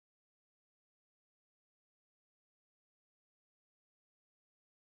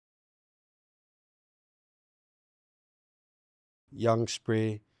Young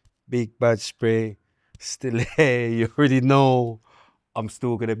Spray, Big Bad Spray, still here. You already know I'm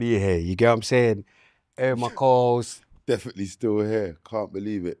still gonna be here. You get what I'm saying? Air my calls. Definitely still here. Can't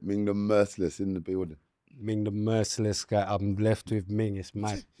believe it. Ming the Merciless in the building. Ming the Merciless guy. I'm left with Ming. It's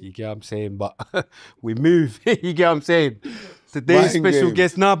mad. You get what I'm saying? But we move. You get what I'm saying? Today's Mind special games.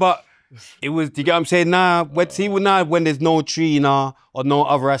 guest. Nah, but it was, you get what I'm saying? Nah, when there's no tree now or no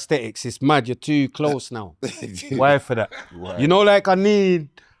other aesthetics, it's mad. You're too close now. Why for that? Why? You know, like I need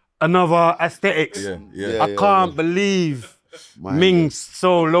another aesthetics. Yeah. I can't believe Mind Ming's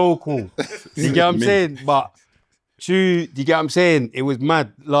so local. You get what I'm Ming. saying? But true, you get what I'm saying? It was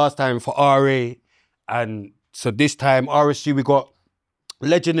mad last time for RA. And so this time, RSG, we got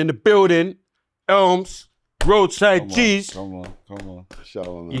Legend in the building, Elmz, Roadside G's. Come on. Shout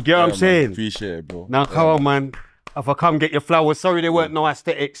out, man. You get what I'm Man, saying? appreciate it, bro. Now, come on, man. If I come get your flowers, sorry there weren't no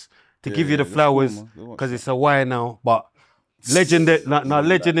aesthetics to give you the that's flowers cool, man. because it's a while now. But Legend,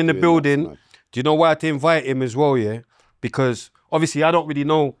 Legend in the building. man. Do you know why I had to invite him as well, yeah? Because obviously I don't really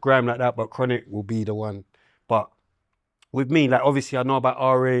know grime like that, but Chronic will be the one. But with me, like obviously I know about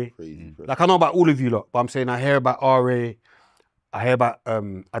RA. Crazy. Like I know about all of you lot, but I'm saying I hear about RA. I hear about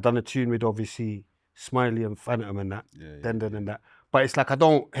I done a tune with obviously Smiley and Phantom and that, Dendon and that. But it's like I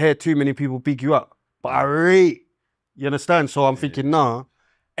don't hear too many people big you up. But I rate, you understand? So I'm thinking, nah,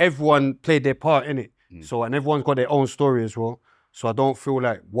 everyone played their part in it. So and everyone's got their own story as well. So I don't feel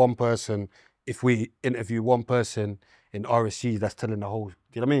like one person, if we interview one person in RSG, that's telling the whole, do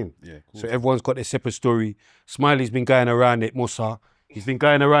you know what I mean? Yeah, cool. So everyone's got their separate story. Smiley's been going around it, Musa. He's been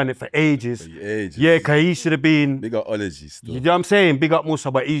going around it for ages. Yeah, because he should have been, Big up Ology still. you know what I'm saying? Big up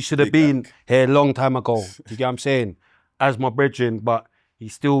Musa, but he should have been here a long time ago. Do you get what I'm saying? As my brethren, but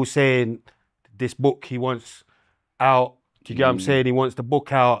he's still saying this book he wants out. Do you get what I'm saying? He wants the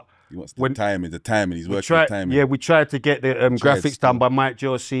book out. He wants the timing. He's working the timing. Yeah, we tried to get the graphics done by Mike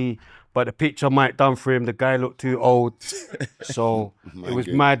Josie, but the picture Mike done for him, the guy looked too old. So it was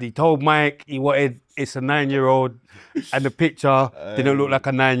mad. He told Mike it's a 9-year-old, and the picture didn't look like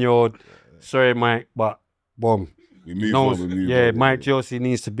a 9-year-old. Sorry, Mike, but boom. We move on. Yeah, Mike Josie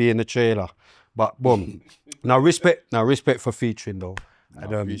needs to be in the trailer. But boom. Now respect for featuring though.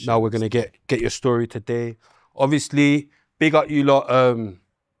 And now we're gonna get your story today. Obviously, big up you lot.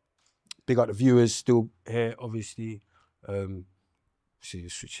 Big up the viewers still here, obviously. See,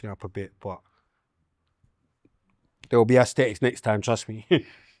 switching up a bit, but there will be aesthetics next time, trust me.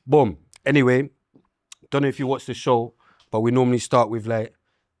 Boom. Anyway, don't know if you watch the show, but we normally start with like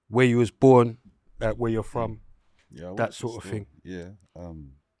where you was born, like where you're from, that sort of thing. Yeah.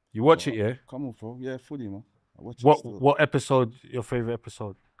 You watch it, yeah? Come on, bro. Yeah, fully, man. I watch it still. What episode? Your favorite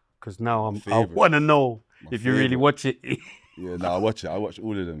episode? Because now I want to know if you really watch it. Yeah, no, I watch it. I watch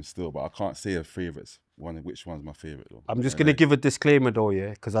all of them still, but I can't say a favourites. Which one's my favourite though? I'm just gonna give a disclaimer though,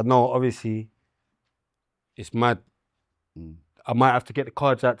 yeah, because I know obviously it's mad. I might have to get the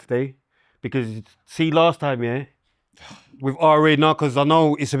cards out today because see last time, yeah, with RA now, because I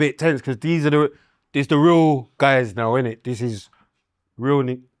know it's a bit tense because these are the real guys now, innit? This is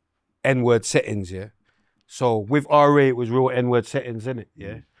real N-word settings, yeah. So with RA it was real N-word settings, innit?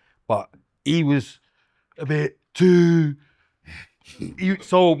 Yeah, but he was a bit too.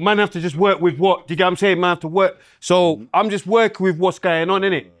 So man have to just work with what, do you get what I'm saying? Man have to work. So I'm just working with what's going on,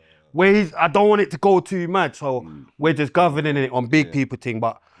 innit? Where I don't want it to go too mad, so we're just governing it on big people thing.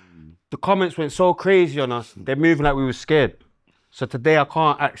 But the comments went so crazy on us, they're moving like we were scared. So today I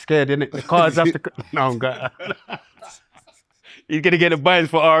can't act scared, innit? The cards have to, no, I'm going. He's gonna get the BINES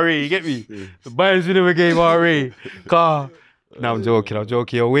for RA, you get me? The BINES we never gave RA. Car. No, I'm joking.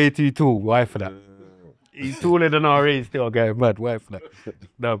 You're way too tall. Why for that? He's taller than RA still, I'm going mad. Why for that?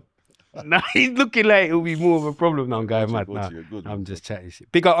 No. Now he's looking like it'll be more of a problem now, I'm going mad. Nah, I'm just chatting shit.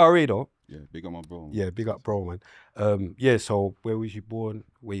 Big up RA though. Yeah, big up my bro. Man. Yeah, big up bro, man. Yeah, so where was you born?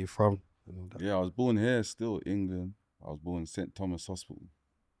 Where you from? And all that. Yeah, I was born here still, England. I was born in St. Thomas Hospital.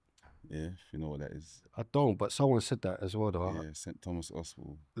 Yeah, if you know what that is. I don't, but someone said that as well though. Yeah, St. Thomas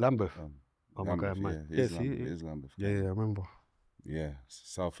Hospital. Lambeth. Oh my God, man. Yeah, it is Lambeth. Yeah, I remember. Yeah,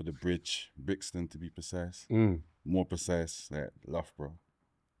 south of the bridge, Brixton to be precise. More precise, like Loughborough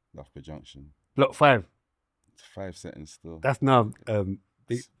Junction. Block 5. It's 5 seconds still. That's now,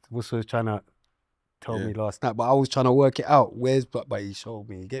 Wusso was trying to tell me last night, but I was trying to work it out. Where's Block, but he showed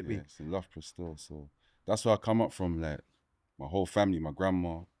me, you get me? It's in Loughborough still, so that's where I come up from, like, my whole family, my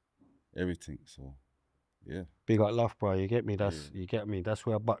grandma, everything, so, yeah. Big up Loughborough, you get me? You get me? That's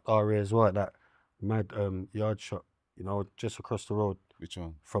where I bucked RA as well, that mad yard shop, you know, just across the road. Which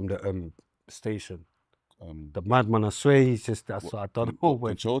one? From the station. The madman, I swear he's just, that's what I don't know.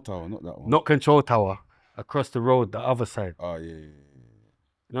 Control Tower, not that one. Not Control Tower. across the road, the other side. Oh yeah. You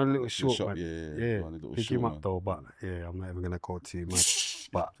know, the little short shop, one. yeah. One of the little Pick short him up man. though, but yeah, I'm not even gonna call too much.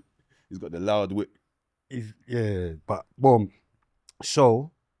 But he's got the loud whip. But boom.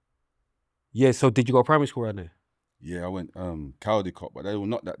 So so did you go to primary school around there? Yeah, I went Caldecott, but they will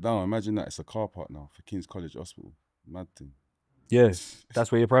knock that down. Imagine that it's a car park now for King's College Hospital. Mad thing. Yeah,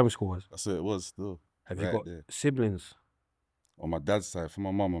 that's where your primary school was. That's what it was still. Have right you got there. siblings? On my dad's side, for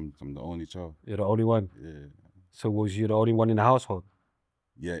my mum, I'm the only child. You're the only one. Yeah. So was you the only one in the household?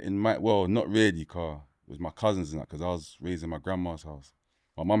 Yeah, well, not really, car. It was my cousins and that, because I was raised in my grandma's house.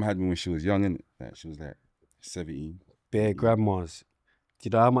 My mum had me when she was young, innit? Like, she was like 17. Bare grandmas. Do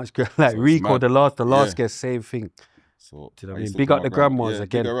you know how much like So Rico, mad. the last guest, same thing. So Do you know what I used mean? to Big call up my the grandmas yeah,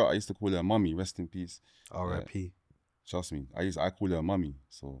 again. Big her up. I used to call her mummy, rest in peace. R.I.P. Trust me. I call her mummy.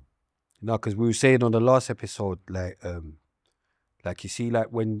 So No, because we were saying on the last episode, like you see, like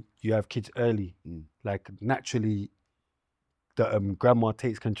when you have kids early, like naturally, the grandma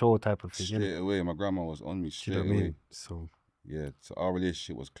takes control type of thing. straight away, my grandma was on me straight Do you know what I away. mean? So Yeah, so our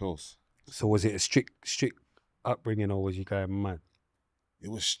relationship was close. So was it a strict upbringing, or was you going mad? It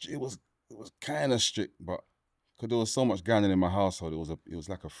was kind of strict, but because there was so much going on in my household, it was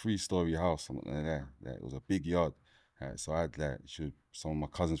like a 3-story house, something like that. Like, it was a big yard. So I had like some of my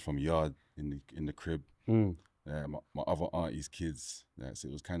cousins from yard in the crib. My other auntie's kids. So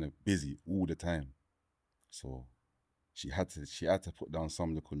it was kind of busy all the time. So she had to put down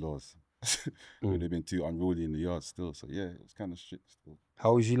some little laws. They've been too unruly in the yard still. So yeah, it was kind of strict still.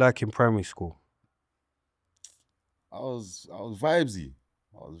 How was you like in primary school? I was vibesy.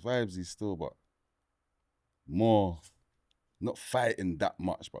 I was vibesy still, but more not fighting that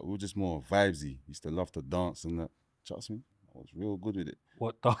much, but we were just more vibesy. Used to love to dance and that. Trust me, I was real good with it.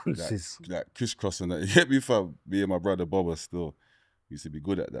 What dances? Like crisscross and that. Yeah, me and my brother Bobba still used to be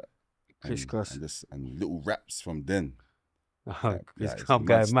good at that. Crisscross. And little raps from then. I'm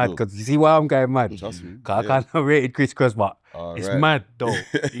going mad because you see why I'm going mad. Trust me. Cause I kind of rated crisscross, but it's mad though.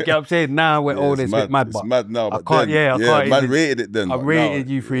 You get what I'm saying? Now we're all this bit mad, it's but mad now. But I can't. Man rated it then. I rated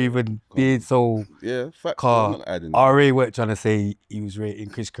you for even being so. Yeah, fact. R.A. weren't trying to say he was rating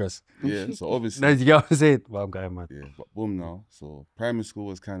crisscross. Yeah, so obviously. No, you get what I'm saying? Well, I'm going mad. Yeah, but boom now. So primary school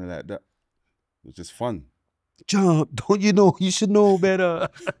was kind of like that. It was just fun. Jump, don't you know? You should know better.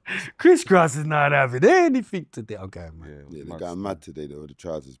 Crisscross is not having anything today. I'm going mad. Yeah, they're going mad today though, the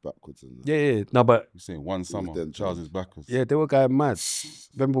trousers backwards and that. Yeah. No, but you're saying one summer, trousers backwards. Yeah, they were going mad.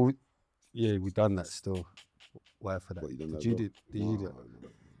 Remember, we done that still. Why for that? Did you do that?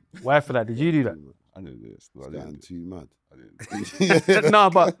 Why for that? Did you do that? I didn't do it. It's going too mad. No,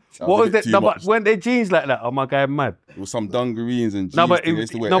 but what was that? No, but weren't they jeans like that? Am I going mad? It was some dungarees and jeans. No, but it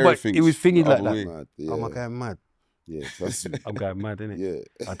was thingy like that. Mad, yeah. Am I going mad? Yeah, trust me. I'm going mad, innit?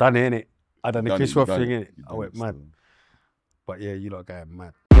 Yeah. I done it, innit? I done the Chris Rock thing, innit? I went mad. But yeah, you lot going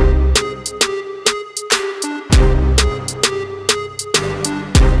mad.